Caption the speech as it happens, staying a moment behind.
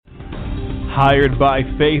Hired by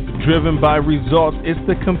faith, driven by results. It's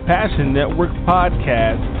the Compassion Network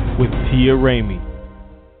podcast with Tia Ramey.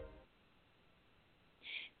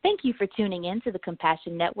 Thank you for tuning in to the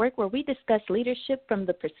Compassion Network, where we discuss leadership from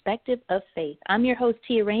the perspective of faith. I'm your host,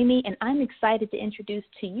 Tia Ramey, and I'm excited to introduce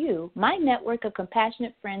to you my network of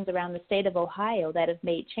compassionate friends around the state of Ohio that have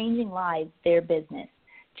made changing lives their business.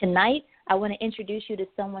 Tonight, I want to introduce you to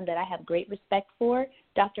someone that I have great respect for.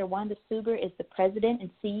 Dr. Wanda Suber is the president and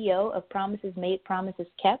CEO of Promises Made, Promises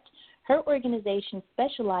Kept. Her organization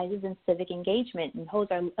specializes in civic engagement and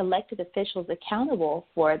holds our elected officials accountable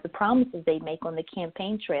for the promises they make on the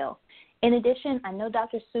campaign trail. In addition, I know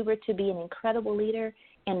Dr. Suber to be an incredible leader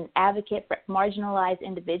and an advocate for marginalized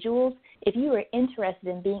individuals. If you are interested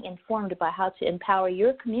in being informed about how to empower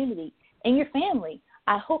your community and your family,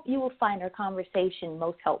 I hope you will find our conversation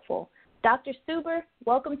most helpful. Dr. Suber,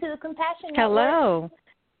 welcome to the Compassion Network. Hello.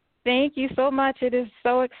 Thank you so much. It is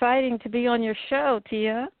so exciting to be on your show,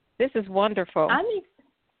 Tia. This is wonderful.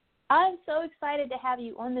 I'm so excited to have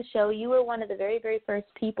you on the show. You were one of the very, very first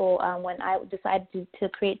people when I decided to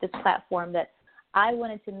create this platform that I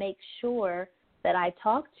wanted to make sure that I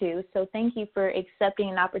talked to. So thank you for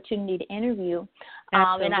accepting an opportunity to interview.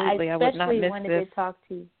 Absolutely. And I especially wanted to talk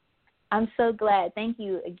to you. I'm so glad. Thank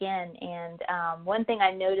you again. And one thing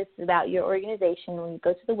I noticed about your organization, when you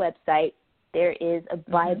go to the website, there is a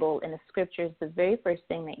Bible and the scriptures, the very first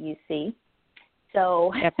thing that you see.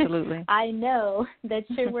 So absolutely, I know that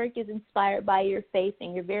your work is inspired by your faith,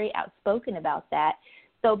 and you're very outspoken about that.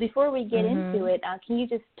 So before we get into it, can you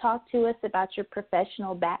just talk to us about your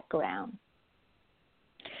professional background?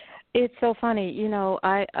 It's so funny. You know,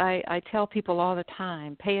 I tell people all the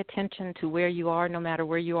time, pay attention to where you are, no matter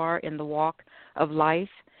where you are in the walk of life,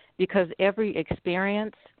 because every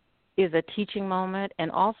experience is a teaching moment, and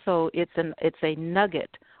also it's a nugget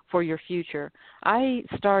for your future. I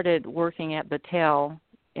started working at Battelle,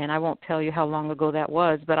 and I won't tell you how long ago that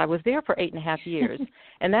was, but I was there for 8.5 years,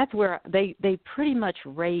 and that's where they pretty much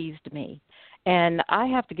raised me. And I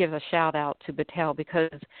have to give a shout-out to Battelle because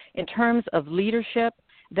in terms of leadership,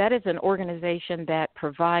 that is an organization that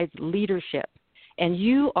provides leadership, and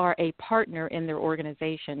you are a partner in their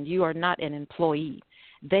organization. You are not an employee.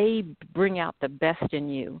 They bring out the best in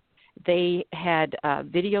you. They had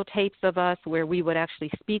videotapes of us where we would actually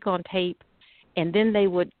speak on tape, and then they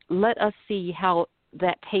would let us see how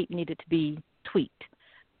that tape needed to be tweaked.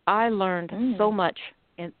 I learned so much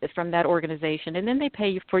from that organization, and then they pay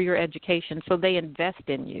you for your education, so they invest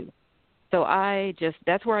in you. So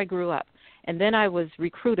that's where I grew up. And then I was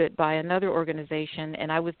recruited by another organization,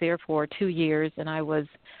 and I was there for 2 years, and I was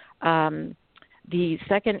the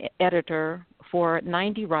second editor for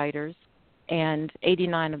 90 writers, and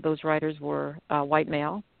 89 of those writers were white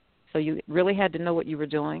male. So you really had to know what you were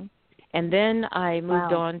doing. And then I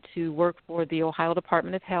moved on to work for the Ohio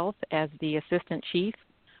Department of Health as the assistant chief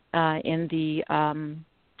in the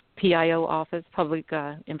PIO office, Public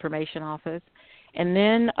Information Office. And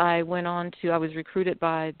then I was recruited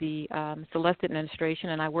by the Celeste administration,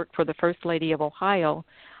 and I worked for the First Lady of Ohio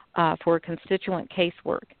for constituent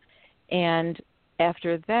casework. And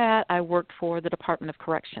after that, I worked for the Department of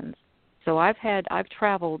Corrections. So I've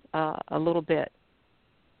traveled a little bit.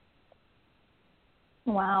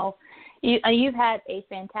 Wow. You've had a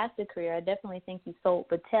fantastic career. I definitely think you sold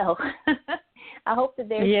Battelle. I hope that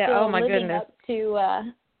they're still living up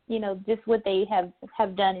to just what they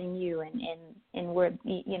have done in you and where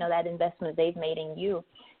that investment they've made in you.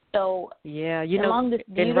 So along this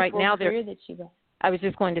beautiful right now career that you got. I was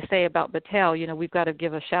just going to say about Battelle, we've got to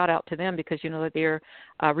give a shout out to them because that they're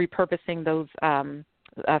repurposing those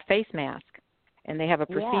face mask, and they have a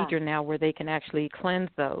procedure now where they can actually cleanse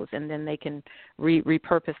those, and then they can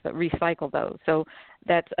recycle those. So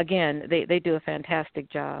that's, again, they do a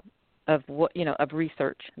fantastic job of of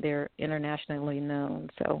research. They're internationally known.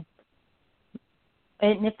 So,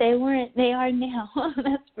 and if they weren't, they are now.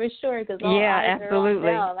 That's for sure. Because absolutely.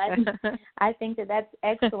 I think that's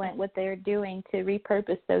excellent what they're doing to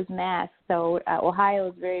repurpose those masks. So Ohio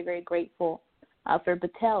is very, very grateful for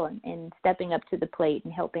Battelle and stepping up to the plate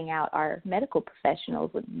and helping out our medical professionals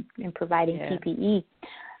in providing PPE.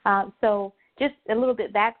 So just a little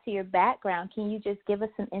bit back to your background, can you just give us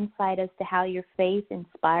some insight as to how your faith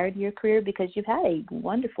inspired your career? Because you've had a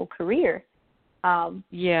wonderful career. I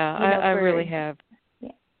really have.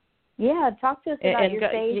 Yeah, talk to us about your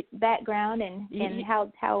faith background and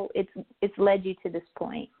how it's led you to this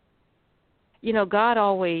point. God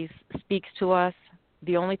always speaks to us.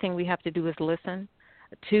 The only thing we have to do is listen.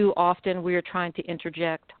 Too often we are trying to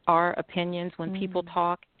interject our opinions when people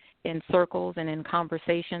talk in circles and in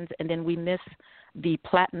conversations, and then we miss the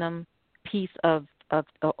platinum piece of of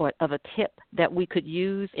a tip that we could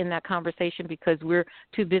use in that conversation because we're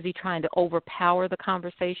too busy trying to overpower the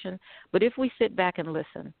conversation. But if we sit back and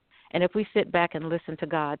listen, and if we sit back and listen to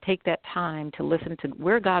God, take that time to listen to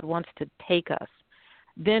where God wants to take us,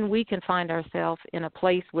 then we can find ourselves in a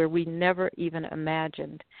place where we never even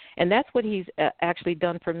imagined. And that's what he's actually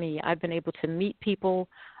done for me. I've been able to meet people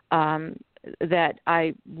that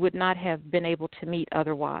I would not have been able to meet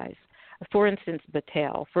otherwise. For instance,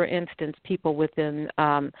 Battelle. For instance, people within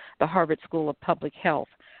the Harvard School of Public Health,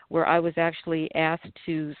 where I was actually asked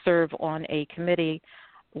to serve on a committee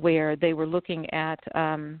where they were looking at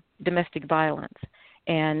domestic violence.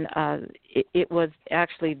 And it was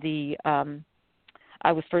actually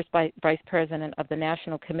I was first vice president of the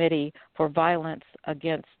National Committee for Violence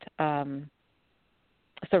Against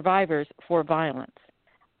Survivors for Violence,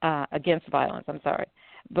 Against Violence, I'm sorry.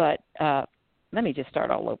 But let me just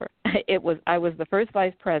start all over. I was the first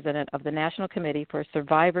vice president of the National Committee for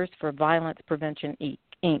Survivors for Violence Prevention,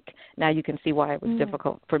 Inc. Now you can see why it was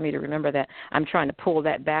difficult for me to remember that. I'm trying to pull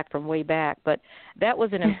that back from way back. But that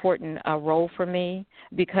was an important role for me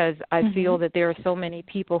because I feel that there are so many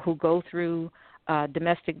people who go through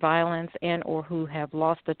domestic violence and or who have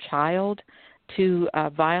lost a child to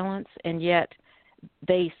violence, and yet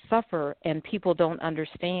they suffer and people don't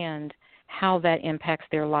understand how that impacts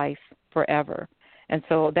their life forever. And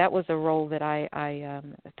so that was a role that I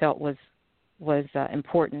felt was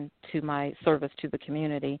important to my service to the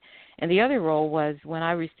community. And the other role was when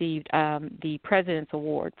I received the President's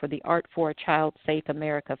Award for the Art for a Child Safe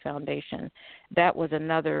America Foundation. That was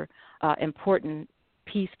another important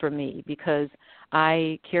piece for me because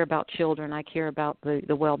I care about children. I care about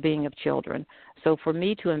the well-being of children. So for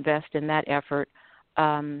me to invest in that effort,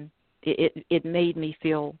 it made me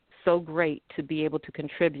feel so great to be able to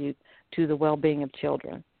contribute to the well-being of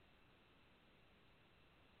children.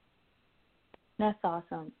 That's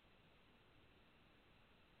awesome.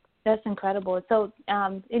 That's incredible. So,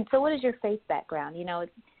 and so what is your faith background? You know,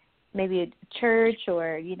 maybe a church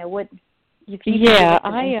or, you know, what? You can give us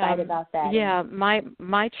some insight about that. Yeah,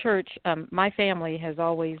 my church, my family has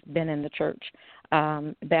always been in the church,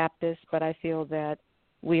 Baptist, but I feel that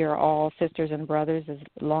we are all sisters and brothers as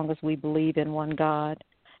long as we believe in one God.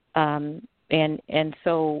 And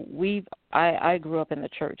so I grew up in the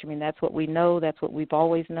church. I mean, that's what we know. That's what we've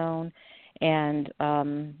always known. And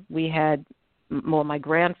we had, well, my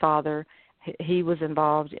grandfather, he was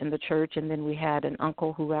involved in the church, and then we had an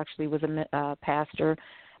uncle who actually was a pastor.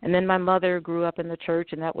 And then my mother grew up in the church,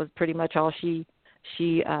 and that was pretty much all she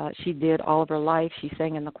did all of her life. She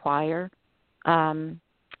sang in the choir.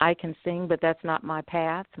 I can sing, but that's not my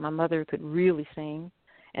path. My mother could really sing,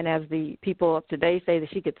 and as the people of today say, that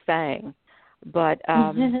she could sing. But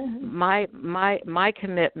my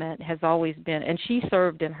commitment has always been, and she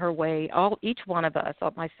served in her way. Each one of us,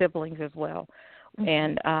 all my siblings as well,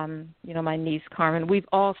 and you know, my niece Carmen. We've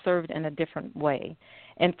all served in a different way.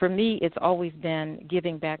 And for me, it's always been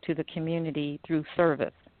giving back to the community through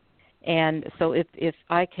service. And so if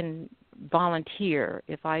I can volunteer,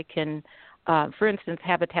 if I can, for instance,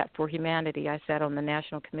 Habitat for Humanity, I sat on the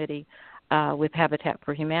National Committee with Habitat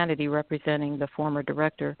for Humanity representing the former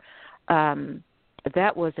director.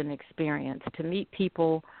 That was an experience to meet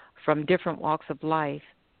people from different walks of life,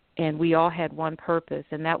 and we all had one purpose,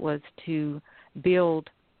 and that was to build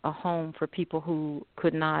a home for people who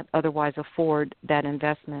could not otherwise afford that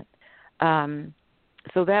investment.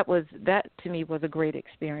 So that to me was a great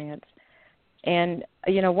experience. And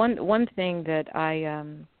you know, one thing that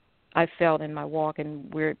I felt in my walk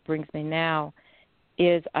and where it brings me now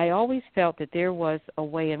is I always felt that there was a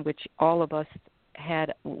way in which all of us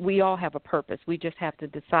we all have a purpose. We just have to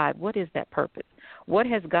decide, what is that purpose? What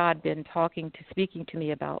has God been speaking to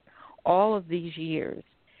me about all of these years?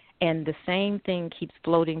 And the same thing keeps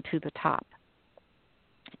floating to the top,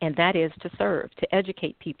 and that is to serve, to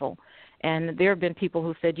educate people. And there have been people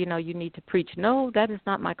who said, you know, you need to preach. No, that is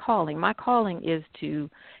not my calling. My calling is to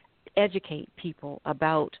educate people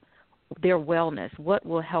about their wellness, what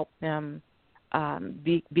will help them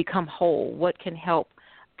become whole, what can help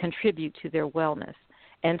contribute to their wellness.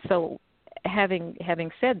 And so having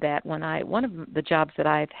said that, one of the jobs that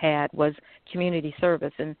I've had was community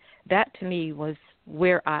service, and that to me was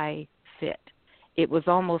where I fit. It was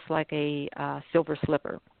almost like a silver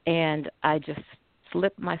slipper, and I just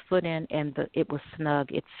slipped my foot in, and it was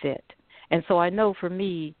snug, it fit. And so I know for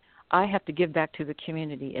me, I have to give back to the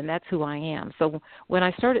community, and that's who I am. So when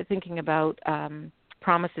I started thinking about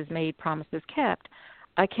promises made, promises kept,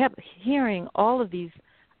 I kept hearing all of these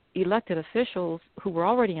elected officials who were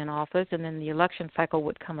already in office, and then the election cycle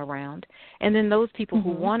would come around, and then those people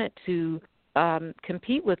who wanted to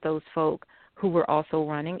compete with those folk who were also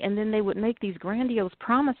running, and then they would make these grandiose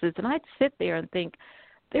promises, and I'd sit there and think,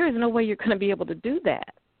 there is no way you're going to be able to do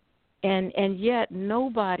that. And yet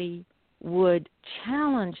nobody would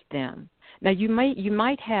challenge them. Now, you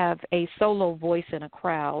might have a solo voice in a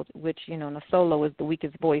crowd, which, and a solo is the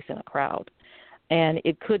weakest voice in a crowd, and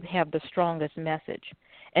it could have the strongest message.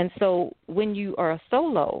 And so when you are a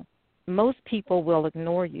solo, most people will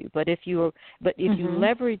ignore you. But if you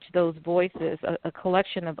leverage those voices, a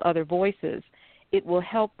collection of other voices, it will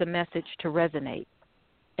help the message to resonate.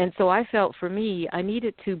 And so I felt for me, I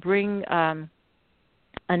needed to bring a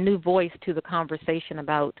new voice to the conversation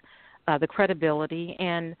about the credibility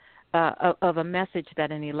and of a message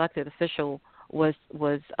that an elected official was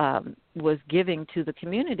giving to the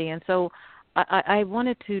community. And so I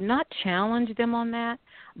wanted to not challenge them on that,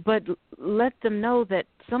 but let them know that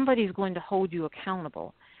somebody's going to hold you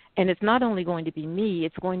accountable. And it's not only going to be me,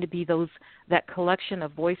 it's going to be that collection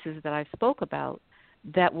of voices that I spoke about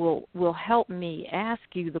that will help me ask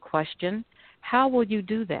you the question, how will you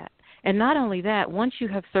do that? And not only that, once you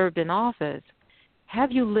have served in office,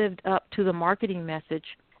 have you lived up to the marketing message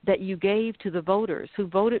that you gave to the voters who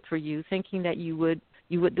voted for you, thinking that you would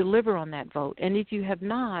deliver on that vote? And if you have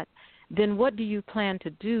not, then what do you plan to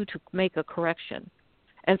do to make a correction?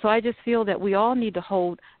 And so I just feel that we all need to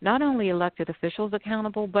hold not only elected officials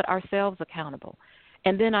accountable, but ourselves accountable.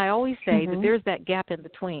 And then I always say that there's that gap in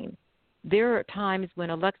between. There are times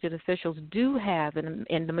when elected officials do have, and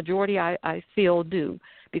the majority I feel do,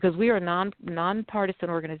 because we are a nonpartisan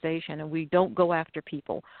organization and we don't go after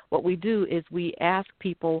people. What we do is we ask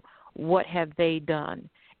people what have they done,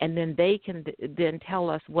 and then they can then tell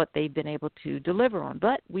us what they've been able to deliver on.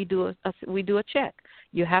 But we do a check.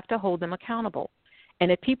 You have to hold them accountable.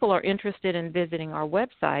 And if people are interested in visiting our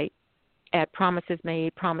website at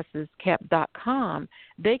promisesmadepromiseskept.com,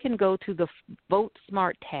 they can go to the Vote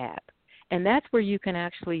Smart tab. And that's where you can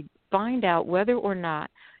actually find out whether or not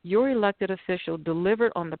your elected official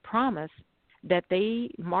delivered on the promise that they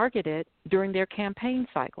marketed during their campaign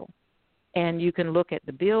cycle. And you can look at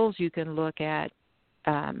the bills. You can look at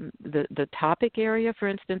the topic area. For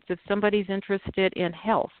instance, if somebody's interested in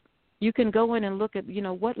health, you can go in and look at,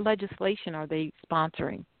 what legislation are they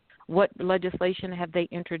sponsoring? What legislation have they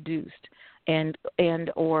introduced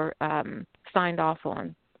or signed off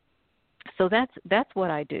on? So that's what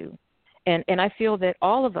I do. And I feel that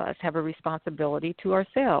all of us have a responsibility to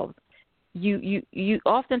ourselves. You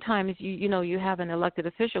oftentimes you have an elected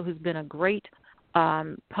official who's been a great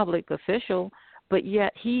public official, but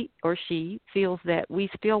yet he or she feels that we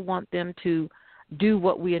still want them to do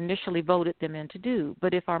what we initially voted them in to do.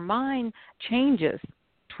 But if our mind changes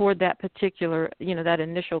toward that particular, that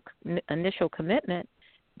initial commitment,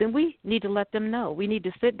 then we need to let them know. We need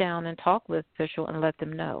to sit down and talk with the official and let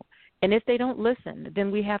them know. And if they don't listen, then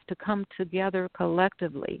we have to come together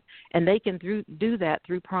collectively, and they can do that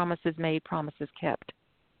through promises made, promises kept.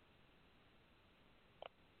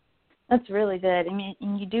 That's really good. I mean,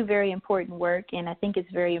 and you do very important work, and I think it's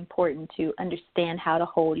very important to understand how to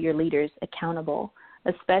hold your leaders accountable,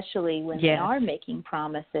 especially when they are making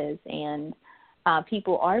promises and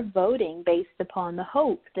people are voting based upon the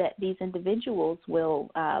hope that these individuals will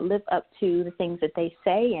live up to the things that they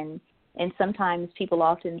say, and sometimes people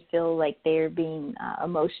often feel like they're being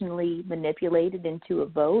emotionally manipulated into a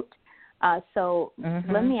vote. So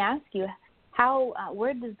let me ask you,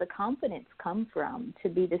 where does the confidence come from to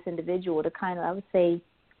be this individual to kind of, I would say,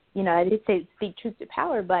 I did say speak truth to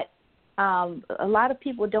power, but a lot of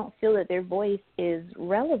people don't feel that their voice is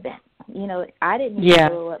relevant. I didn't even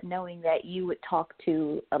grow up knowing that you would talk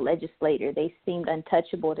to a legislator. They seemed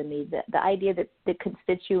untouchable to me. The idea that the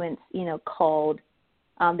constituents, called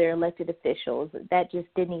their elected officials, that just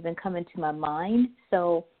didn't even come into my mind.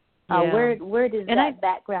 So where does that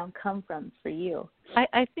background come from for you?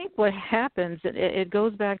 I think what happens, it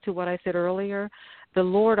goes back to what I said earlier. The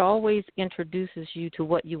Lord always introduces you to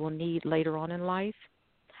what you will need later on in life.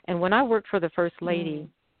 And when I worked for the First Lady,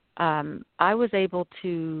 I was able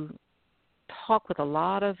to talk with a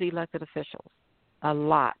lot of elected officials, a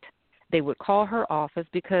lot. They would call her office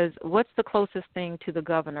because what's the closest thing to the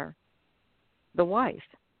governor? The wife.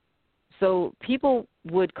 So people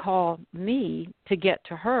would call me to get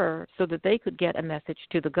to her so that they could get a message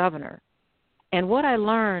to the governor. And what I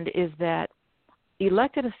learned is that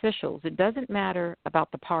elected officials, it doesn't matter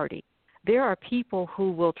about the party. There are people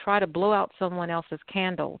who will try to blow out someone else's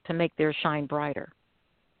candle to make theirs shine brighter.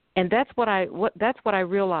 And that's what I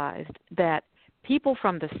realized, that people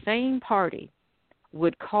from the same party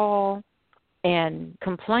would call and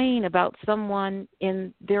complain about someone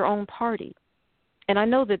in their own party. And I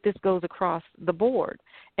know that this goes across the board.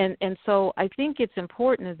 And so I think it's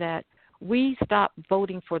important that we stop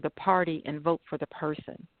voting for the party and vote for the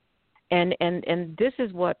person. And this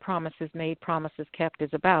is what Promises Made, Promises Kept is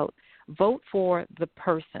about. Vote for the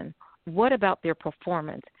person. What about their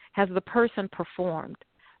performance? Has the person performed?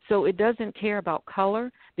 So it doesn't care about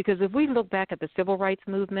color, because if we look back at the civil rights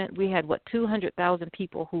movement, we had, 200,000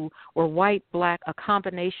 people who were white, black, a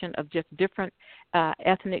combination of just different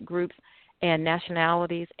ethnic groups and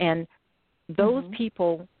nationalities. And those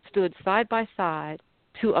people stood side by side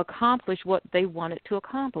to accomplish what they wanted to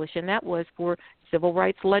accomplish, and that was for civil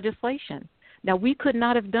rights legislation. Now, we could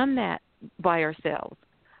not have done that by ourselves.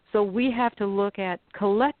 So we have to look at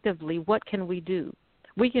collectively, what can we do?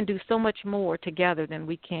 We can do so much more together than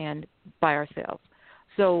we can by ourselves.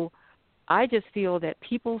 So I just feel that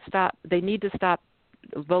they need to stop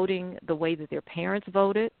voting the way that their parents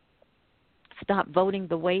voted. Stop voting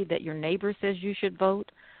the way that your neighbor says you should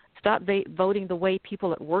vote. Stop voting the way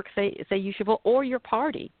people at work say you should vote, or your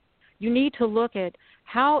party. You need to look at,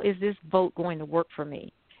 how is this vote going to work for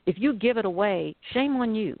me? If you give it away, shame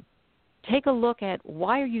on you. Take a look at,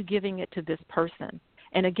 why are you giving it to this person?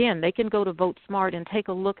 And again, they can go to Vote Smart and take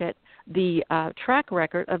a look at the track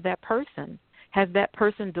record of that person. Has that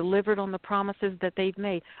person delivered on the promises that they've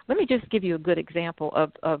made? Let me just give you a good example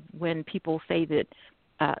of when people say that,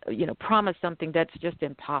 promise something that's just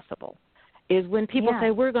impossible. Is when people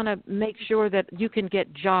say, we're going to make sure that you can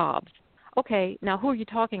get jobs. Okay, now who are you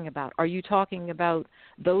talking about? Are you talking about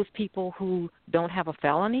those people who don't have a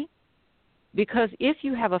felony? Because if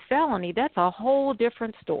you have a felony, that's a whole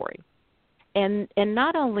different story. And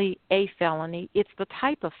not only a felony, it's the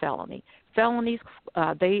type of felony. Felonies,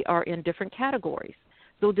 they are in different categories.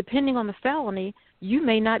 So depending on the felony, you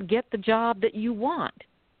may not get the job that you want.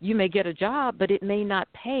 You may get a job, but it may not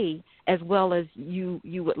pay as well as you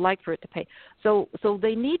would like for it to pay. So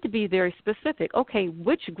they need to be very specific. Okay,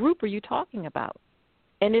 which group are you talking about?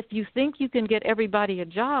 And if you think you can get everybody a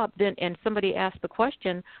job, then, and somebody asks the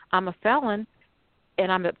question, I'm a felon,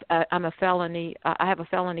 and I'm a felony. I have a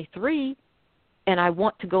felony 3, and I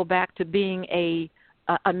want to go back to being a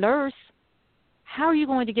nurse. How are you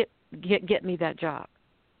going to get me that job?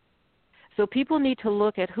 So people need to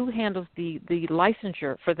look at who handles the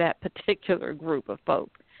licensure for that particular group of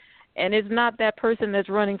folks. And it's not that person that's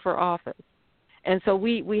running for office. And so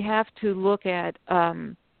we have to look at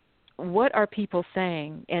what are people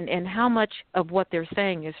saying, and how much of what they're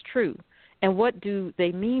saying is true, and what do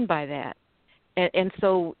they mean by that. And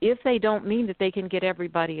so if they don't mean that they can get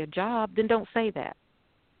everybody a job, then don't say that.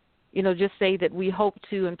 Just say that we hope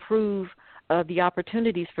to improve the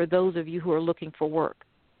opportunities for those of you who are looking for work.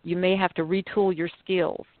 You may have to retool your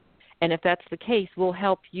skills. And if that's the case, we'll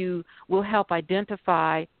help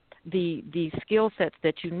identify the skill sets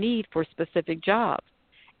that you need for specific jobs.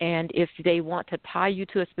 And if they want to tie you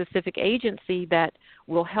to a specific agency that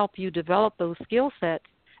will help you develop those skill sets,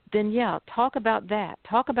 then talk about that.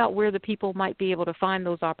 Talk about where the people might be able to find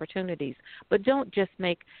those opportunities. But don't just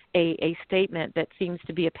make a statement that seems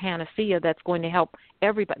to be a panacea that's going to help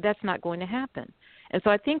everybody. That's not going to happen. And so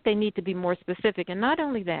I think they need to be more specific. And not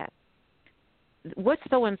only that, what's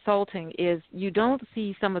so insulting is you don't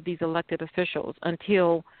see some of these elected officials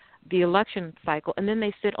until the election cycle, and then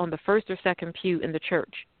they sit on the first or second pew in the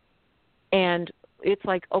church. And it's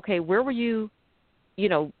like, okay, where were you,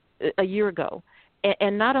 a year ago?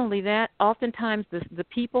 And not only that, oftentimes the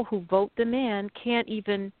people who vote them in can't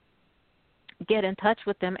even get in touch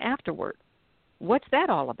with them afterward. What's that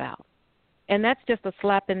all about? And that's just a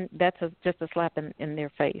slap in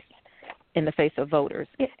their face, in the face of voters.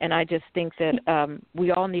 And I just think that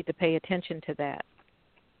we all need to pay attention to that.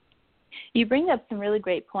 You bring up some really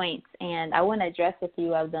great points, and I want to address a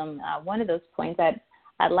few of them. One of those points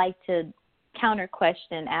I'd like to counter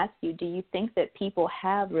question and ask you, do you think that people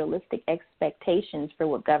have realistic expectations for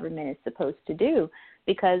what government is supposed to do?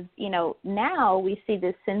 Because, now we see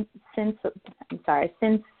this I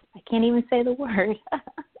can't even say the word.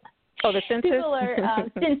 Oh, the census? People are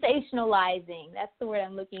sensationalizing. That's the word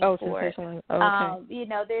I'm looking for. Sensationalizing. Oh,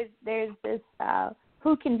 okay. There's this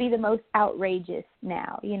who can be the most outrageous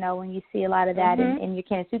now, when you see a lot of that in your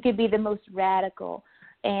candidates, who could be the most radical.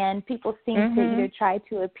 And people seem to either try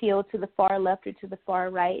to appeal to the far left or to the far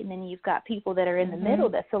right, and then you've got people that are in the middle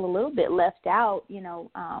that feel a little bit left out,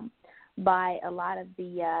 by a lot of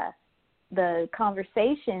the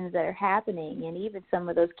conversations that are happening, and even some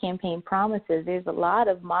of those campaign promises. There's a lot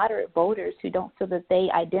of moderate voters who don't feel that they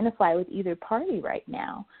identify with either party right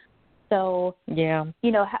now. So,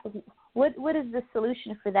 what is the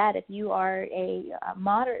solution for that? If you are a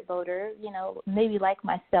moderate voter, maybe like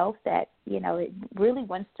myself, that, it really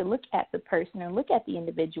wants to look at the person or look at the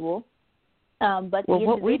individual, But well, the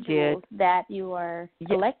what we did, individuals that you are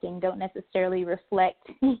electing don't necessarily reflect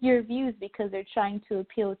your views because they're trying to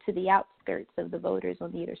appeal to the outskirts of the voters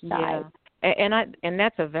on either side. Yeah. And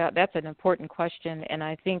that's an important question, and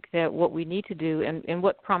I think that what we need to do, and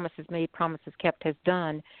what Promises Made, Promises Kept has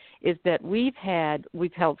done, is that we've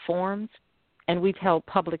held forums and we've held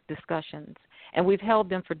public discussions, and we've held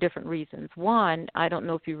them for different reasons. One, I don't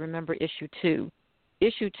know if you remember Issue 2.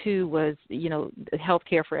 Issue 2 was, health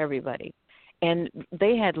care for everybody. And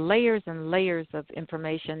they had layers and layers of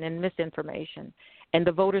information and misinformation, and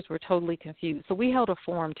the voters were totally confused. So we held a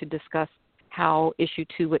forum to discuss how Issue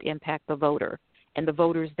 2 would impact the voter and the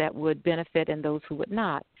voters that would benefit and those who would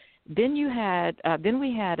not. Then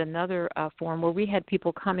we had another forum where we had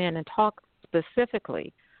people come in and talk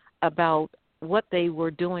specifically about what they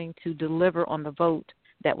were doing to deliver on the vote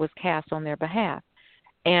that was cast on their behalf.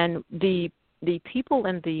 And the people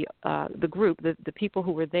in the group, the people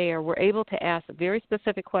who were there, were able to ask very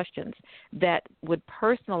specific questions that would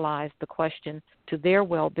personalize the question to their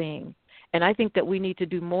well-being. And I think that we need to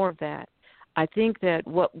do more of that. I think that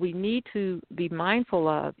what we need to be mindful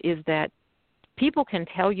of is that people can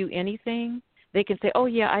tell you anything. They can say, "Oh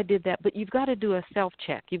yeah, I did that," but you've got to do a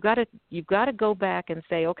self-check. You've got to go back and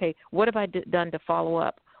say, "Okay, what have I done to follow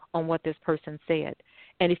up on what this person said?"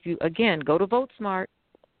 And if you again go to VoteSmart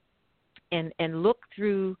and look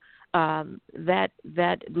through go to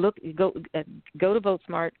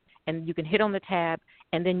VoteSmart, and you can hit on the tab,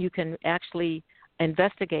 and then you can actually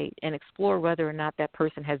investigate and explore whether or not that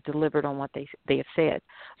person has delivered on what they have said.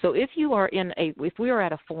 So if we are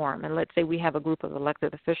at a forum, and let's say we have a group of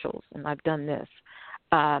elected officials, and I've done this,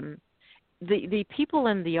 the people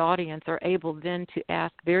in the audience are able then to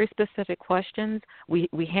ask very specific questions.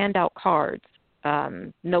 We hand out cards,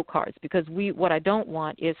 note cards, because what I don't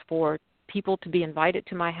want is for people to be invited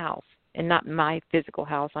to my house, and not my physical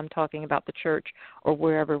house. I'm talking about the church or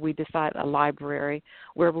wherever we decide, a library,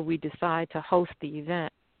 wherever we decide to host the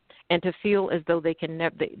event, and to feel as though they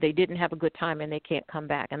didn't have a good time and they can't come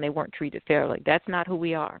back and they weren't treated fairly. That's not who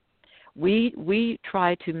we are. We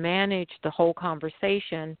try to manage the whole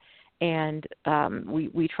conversation, and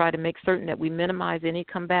we try to make certain that we minimize any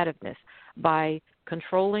combativeness by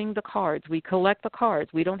controlling the cards. We collect the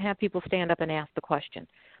cards. We don't have people stand up and ask the question.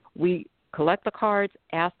 We collect the cards,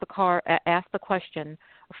 ask the question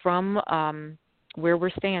from where we're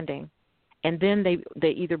standing, and then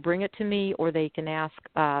they either bring it to me or they can ask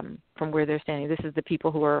from where they're standing. This is the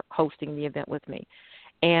people who are hosting the event with me.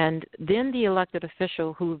 And then the elected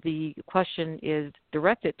official who the question is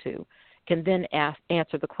directed to can then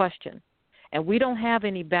answer the question. And we don't have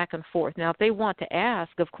any back and forth. Now, if they want to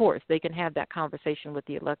ask, of course, they can have that conversation with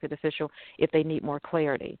the elected official if they need more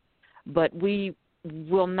clarity. But we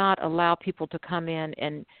will not allow people to come in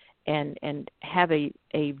and have a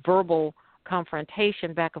verbal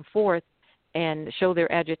confrontation back and forth and show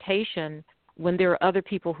their agitation when there are other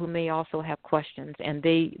people who may also have questions, and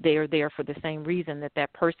they are there for the same reason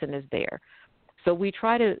that person is there. So we've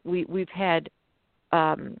had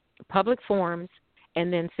public forums,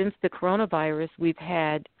 and then since the coronavirus, we've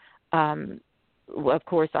had, of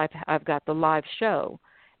course, I've got the live show.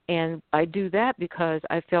 And I do that because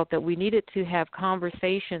I felt that we needed to have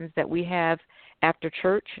conversations that we have after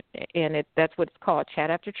church, and that's what it's called, Chat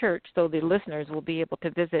After Church, so the listeners will be able to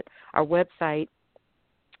visit our website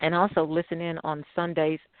and also listen in on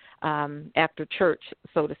Sundays after church,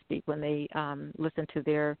 so to speak, when they listen to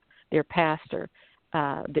their pastor,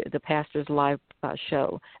 the pastor's live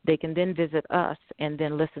show. They can then visit us and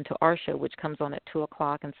then listen to our show, which comes on at 2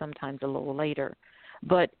 o'clock and sometimes a little later.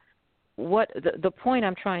 But what the point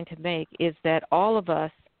I'm trying to make is that all of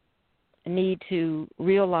us need to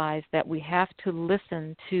realize that we have to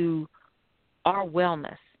listen to our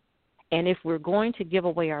wellness. And if we're going to give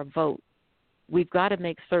away our vote, we've got to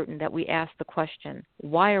make certain that we ask the question,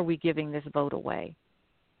 why are we giving this vote away?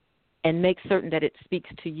 And make certain that it speaks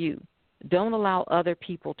to you. Don't allow other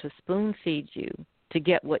people to spoon feed you to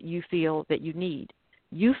get what you feel that you need.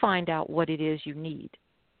 You find out what it is you need,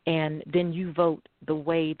 and then you vote the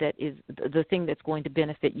way that is the thing that's going to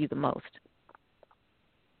benefit you the most.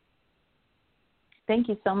 Thank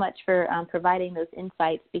you so much for providing those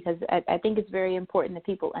insights, because I think it's very important that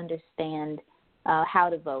people understand how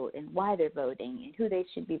to vote and why they're voting and who they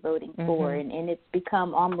should be voting for. And it's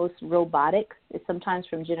become almost robotic, sometimes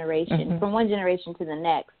from one generation to the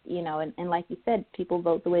next, and like you said, people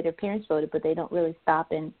vote the way their parents voted, but they don't really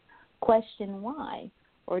stop and question why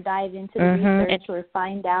or dive into the research or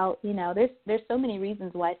find out, there's so many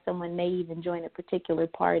reasons why someone may even join a particular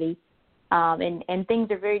party. And things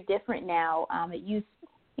are very different now. It used,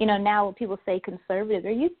 now when people say conservative,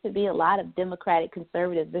 there used to be a lot of Democratic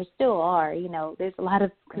conservatives. There still are. There's a lot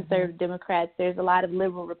of conservative Democrats. There's a lot of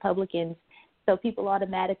liberal Republicans. So people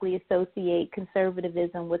automatically associate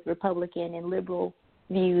conservatism with Republican and liberal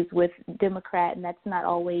views with Democrat, and that's not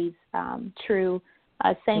always true.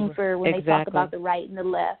 Same for when they talk about the right and the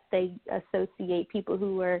left. They associate people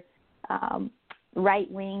who are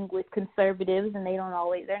right-wing with conservatives, and they're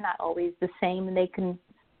not always the same, and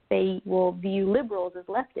they will view liberals as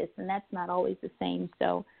leftists, and that's not always the same.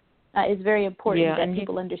 So it's very important that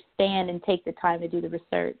people understand and take the time to do the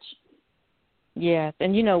research. Yes,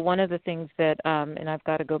 and one of the things that, and I've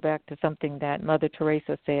got to go back to something that Mother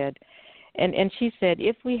Teresa said, and she said,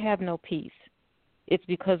 if we have no peace, it's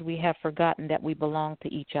because we have forgotten that we belong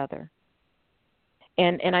to each other.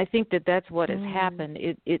 And I think that's what has happened.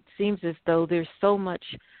 It seems as though there's so much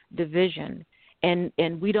division,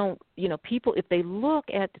 and we don't, people, if they look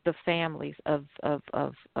at the families of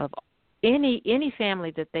any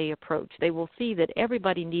family that they approach, they will see that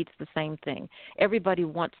everybody needs the same thing. Everybody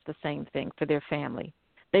wants the same thing for their family.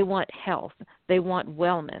 They want health. They want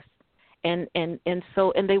wellness. And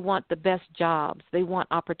they want the best jobs. They want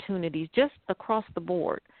opportunities just across the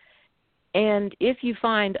board. And if you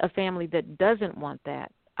find a family that doesn't want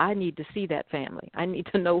that, I need to see that family. I need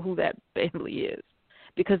to know who that family is,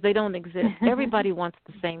 because they don't exist. Everybody wants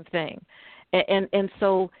the same thing. And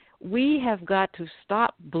so we have got to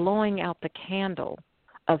stop blowing out the candle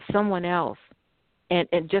of someone else and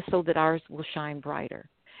just so that ours will shine brighter.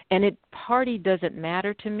 And party doesn't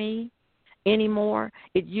matter to me anymore.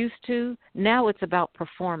 It used to. Now it's about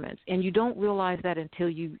performance, and you don't realize that until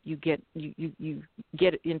you get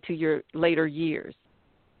into your later years.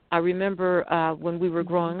 I remember when we were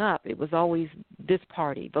growing up, it was always this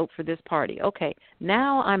party, vote for this party. Okay,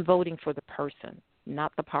 now I'm voting for the person,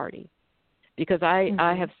 not the party, because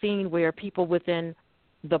I have seen where people within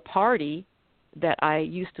the party that I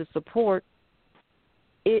used to support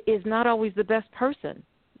is not always the best person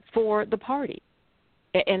for the party.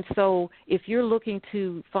 And so if you're looking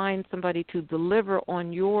to find somebody to deliver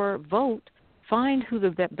on your vote, find who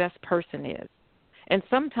the best person is. And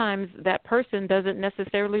sometimes that person doesn't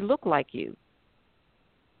necessarily look like you.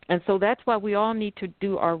 And so that's why we all need to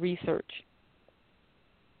do our research.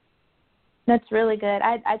 That's really good.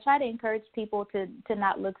 I try to encourage people to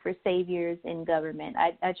not look for saviors in government.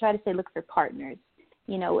 I try to say look for partners,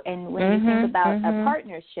 and when you think about a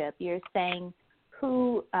partnership, you're saying,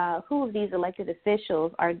 who of these elected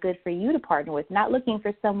officials are good for you to partner with, not looking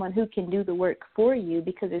for someone who can do the work for you,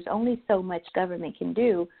 because there's only so much government can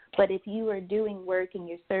do. But if you are doing work and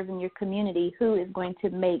you're serving your community, who is going to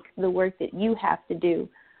make the work that you have to do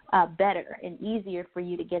better and easier for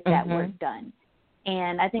you to get that work done?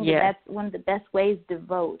 And I think that's one of the best ways to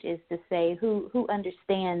vote, is to say who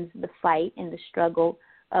understands the fight and the struggle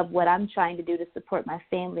of what I'm trying to do to support my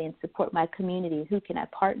family and support my community. Who can I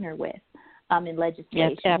partner with in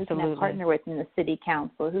legislation? Yes, who can I partner with in the city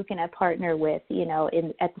council? Who can I partner with,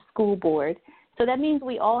 at the school board? So that means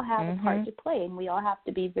we all have a part to play, and we all have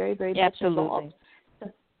to be very, very much involved.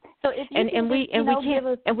 So if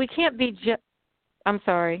you we can't be I'm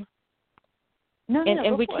sorry.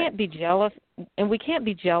 We can't be jealous, and we can't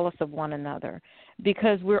be jealous of one another,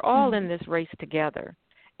 because we're all in this race together.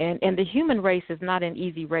 And the human race is not an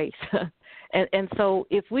easy race. and so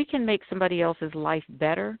if we can make somebody else's life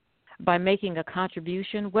better by making a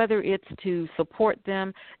contribution, whether it's to support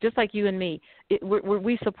them, just like you and me,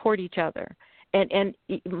 we support each other. And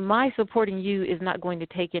my supporting you is not going to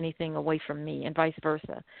take anything away from me, and vice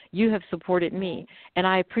versa. You have supported me, and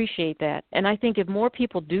I appreciate that. And I think if more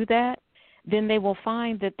people do that, then they will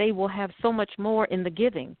find that they will have so much more in the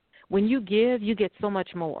giving. When you give, you get so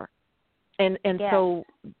much more. And so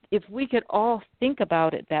if we could all think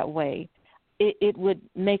about it that way, it would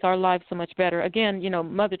make our lives so much better. Again,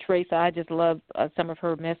 Mother Teresa, I just love some of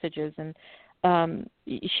her messages. And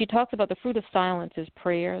she talks about the fruit of silence is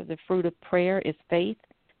prayer. The fruit of prayer is faith.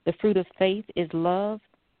 The fruit of faith is love.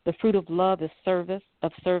 The fruit of love is service.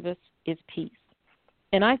 Of service is peace.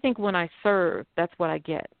 And I think when I serve, that's what I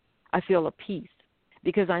get. I feel a peace,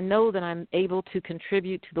 because I know that I'm able to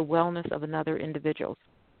contribute to the wellness of another individual's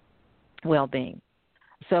well-being.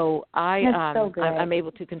 So I'm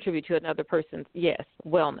able to contribute to another person's,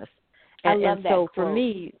 wellness. I love that so quote. For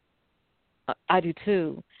me, I do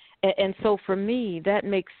too. And so for me, that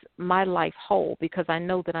makes my life whole, because I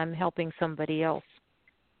know that I'm helping somebody else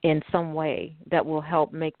in some way that will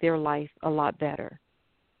help make their life a lot better.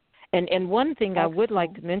 And one thing I would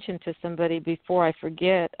like to mention to somebody before I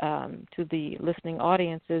forget, to the listening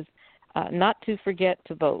audience, is not to forget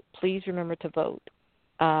to vote. Please remember to vote.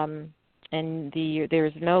 and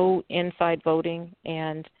there's no inside voting,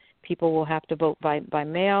 and people will have to vote by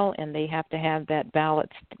mail, and they have to have that ballot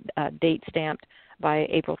date stamped by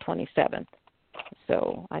April 27th.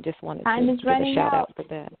 So I just wanted to give a shout-out for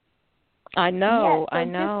that. I know, yeah, so I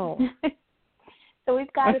know. So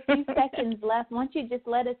we've got a few seconds left. Why don't you just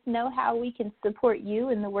let us know how we can support you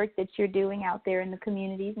in the work that you're doing out there in the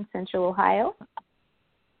communities in Central Ohio?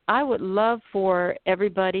 I would love for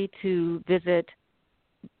everybody to visit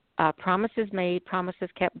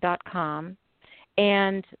promisesmade.com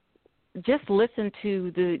and just listen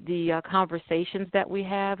to the conversations that we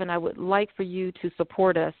have, and I would like for you to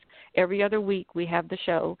support us. Every other week we have the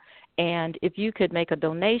show, and if you could make a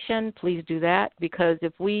donation, please do that, because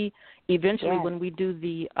if we eventually, when we do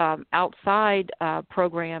the outside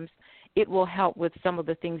programs, it will help with some of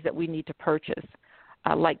the things that we need to purchase,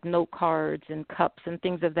 like note cards and cups and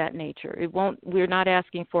things of that nature. We're not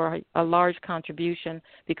asking for a large contribution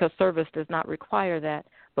because service does not require that.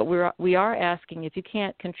 But we are asking, if you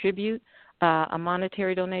can't contribute a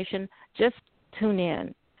monetary donation, just tune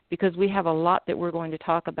in, because we have a lot that we're going to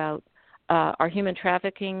talk about. Our human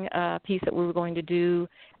trafficking piece that we were going to do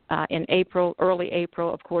in April, early April,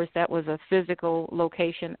 of course, that was a physical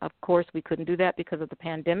location. Of course, we couldn't do that because of the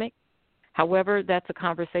pandemic. However, that's a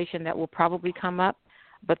conversation that will probably come up.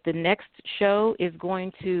 But the next show is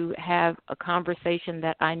going to have a conversation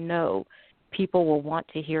that I know people will want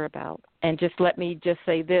to hear about. And just let me just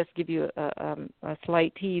say this, give you a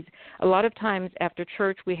slight tease. A lot of times after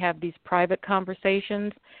church we have these private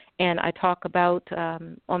conversations, and I talk about,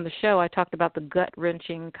 on the show, I talked about the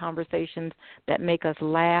gut-wrenching conversations that make us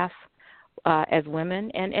laugh as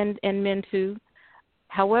women and men too.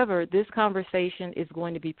 However, this conversation is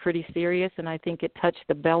going to be pretty serious, and I think it touched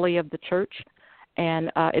the belly of the church,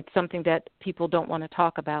 and it's something that people don't want to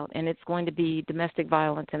talk about, and it's going to be domestic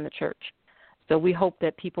violence in the church. So we hope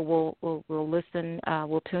that people will listen,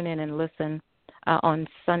 will tune in and listen on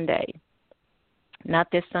Sunday.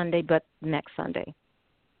 Not this Sunday, but next Sunday.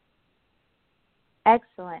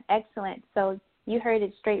 Excellent, excellent. So you heard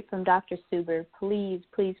it straight from Dr. Suber. Please,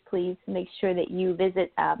 please, please make sure that you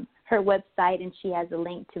visit her website, and she has a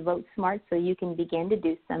link to Vote Smart so you can begin to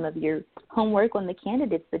do some of your homework on the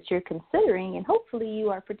candidates that you're considering, and hopefully you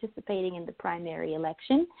are participating in the primary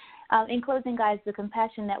election. In closing, guys, the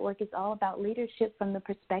Compassion Network is all about leadership from the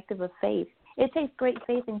perspective of faith. It takes great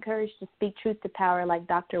faith and courage to speak truth to power like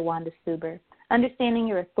Dr. Wanda Suber. Understanding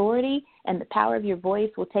your authority and the power of your voice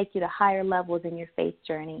will take you to higher levels in your faith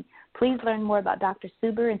journey. Please learn more about Dr.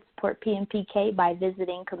 Suber and support PMPK by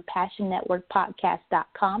visiting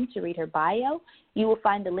CompassionNetworkPodcast.com to read her bio. You will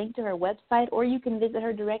find a link to her website, or you can visit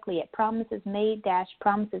her directly at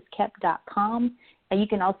promisesmade-promiseskept.com. And you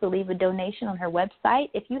can also leave a donation on her website.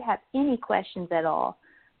 If you have any questions at all,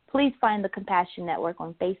 please find the Compassion Network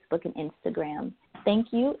on Facebook and Instagram.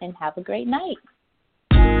 Thank you, and have a great night.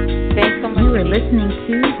 Thanks so much. You are listening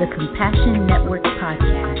to the Compassion Network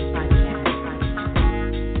Podcast.